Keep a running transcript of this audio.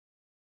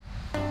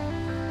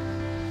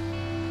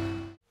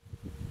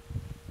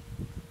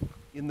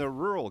In the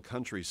rural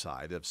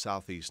countryside of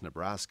southeast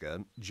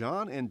Nebraska,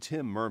 John and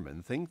Tim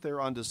Merman think they're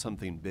onto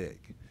something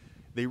big.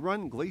 They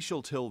run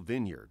Glacial Till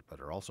Vineyard, but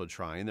are also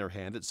trying their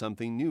hand at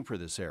something new for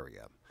this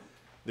area.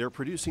 They're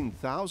producing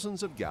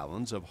thousands of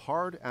gallons of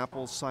hard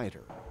apple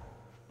cider.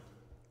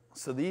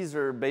 So these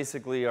are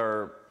basically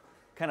our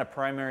kind of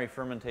primary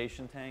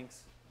fermentation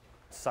tanks.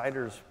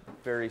 Cider's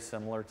very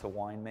similar to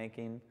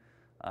winemaking.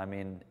 I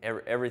mean,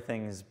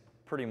 everything's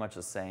pretty much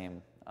the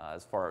same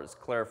as far as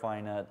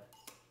clarifying it,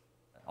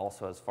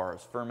 also as far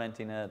as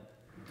fermenting it.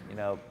 You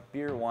know,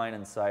 beer, wine,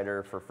 and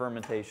cider, for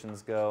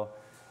fermentations go,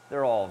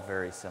 they're all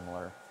very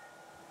similar.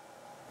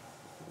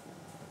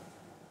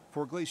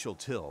 For Glacial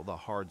Till, the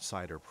hard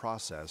cider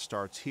process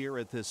starts here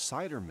at this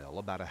cider mill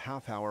about a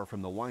half hour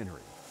from the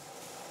winery.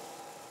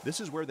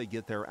 This is where they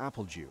get their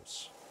apple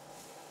juice.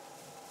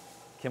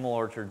 Kimmel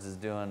Orchards is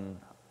doing,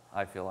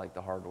 I feel like,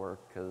 the hard work,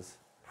 because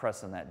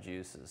pressing that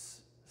juice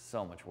is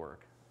so much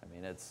work. I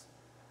mean, it's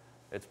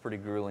pretty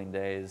grueling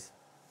days.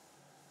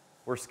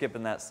 We're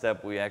skipping that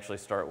step. We actually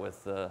start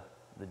with the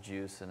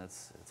juice, and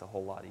it's a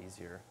whole lot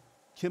easier.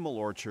 Kimmel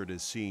Orchard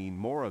is seeing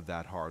more of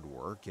that hard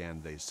work,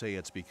 and they say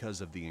it's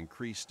because of the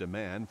increased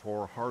demand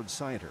for hard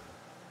cider.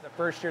 The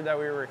first year that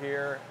we were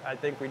here, I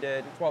think we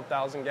did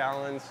 12,000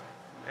 gallons,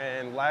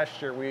 and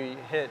last year we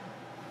hit,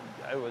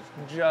 it was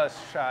just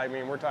shy. I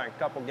mean, we're talking a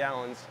couple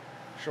gallons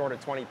short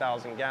of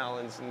 20,000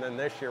 gallons, and then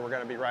this year we're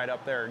going to be right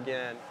up there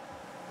again.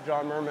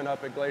 John Merman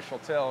up at Glacial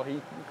Till,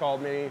 he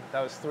called me,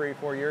 that was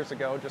 3-4 years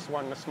ago, just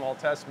wanting a small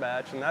test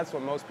batch, and that's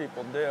what most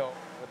people do.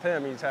 With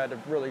him, he's had a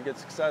really good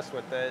success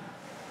with it.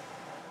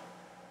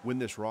 When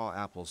this raw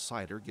apple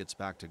cider gets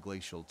back to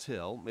Glacial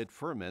Till, it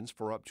ferments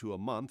for up to a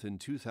month in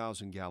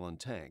 2,000-gallon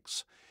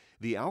tanks.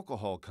 The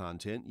alcohol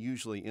content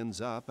usually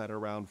ends up at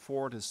around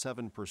 4 to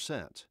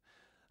 7%.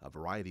 A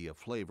variety of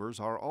flavors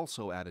are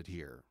also added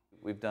here.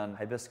 We've done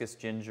hibiscus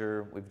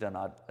ginger, we've done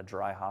a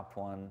dry hopped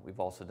one, we've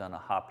also done a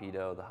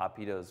hoppito. The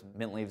hoppito is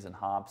mint leaves and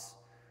hops.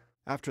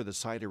 After the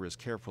cider is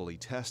carefully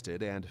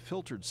tested and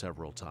filtered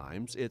several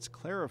times, it's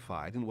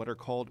clarified in what are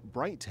called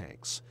bright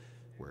tanks,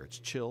 where it's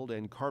chilled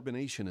and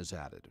carbonation is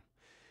added.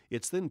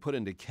 It's then put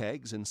into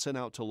kegs and sent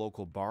out to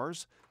local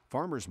bars,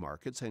 farmers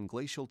markets, and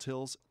Glacial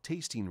Till's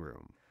tasting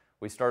room.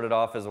 We started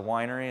off as a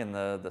winery, and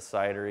the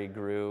cidery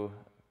grew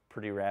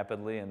pretty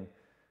rapidly, and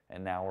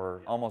now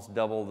we're almost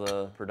double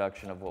the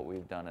production of what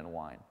we've done in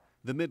wine.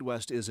 The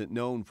Midwest isn't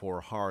known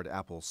for hard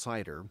apple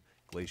cider.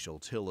 Glacial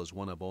Till is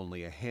one of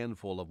only a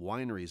handful of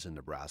wineries in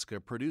Nebraska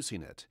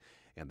producing it,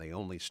 and they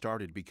only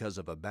started because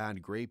of a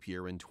bad grape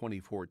year in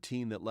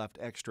 2014 that left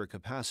extra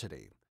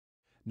capacity.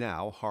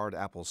 Now, hard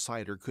apple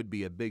cider could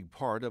be a big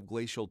part of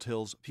Glacial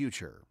Till's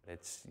future.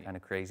 It's kind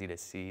of crazy to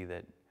see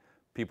that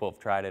people have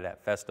tried it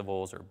at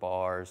festivals or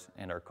bars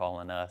and are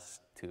calling us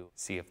to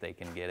see if they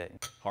can get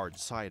it. Hard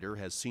cider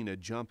has seen a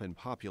jump in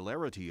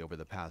popularity over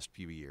the past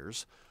few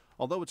years.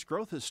 Although its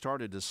growth has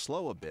started to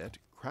slow a bit,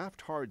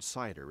 craft hard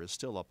cider is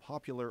still a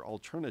popular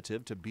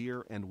alternative to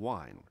beer and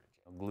wine.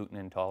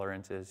 Gluten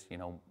intolerances, you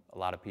know, a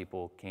lot of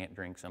people can't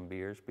drink some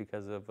beers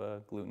because of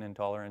gluten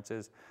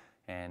intolerances,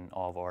 and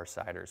all of our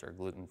ciders are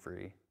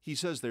gluten-free. He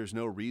says there's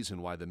no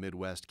reason why the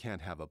Midwest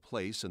can't have a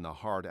place in the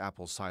hard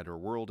apple cider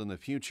world in the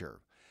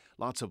future.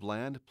 Lots of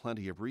land,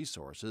 plenty of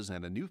resources,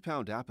 and a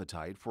newfound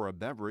appetite for a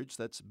beverage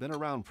that's been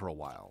around for a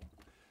while.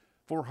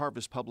 For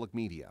Harvest Public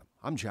Media,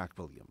 I'm Jack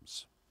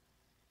Williams.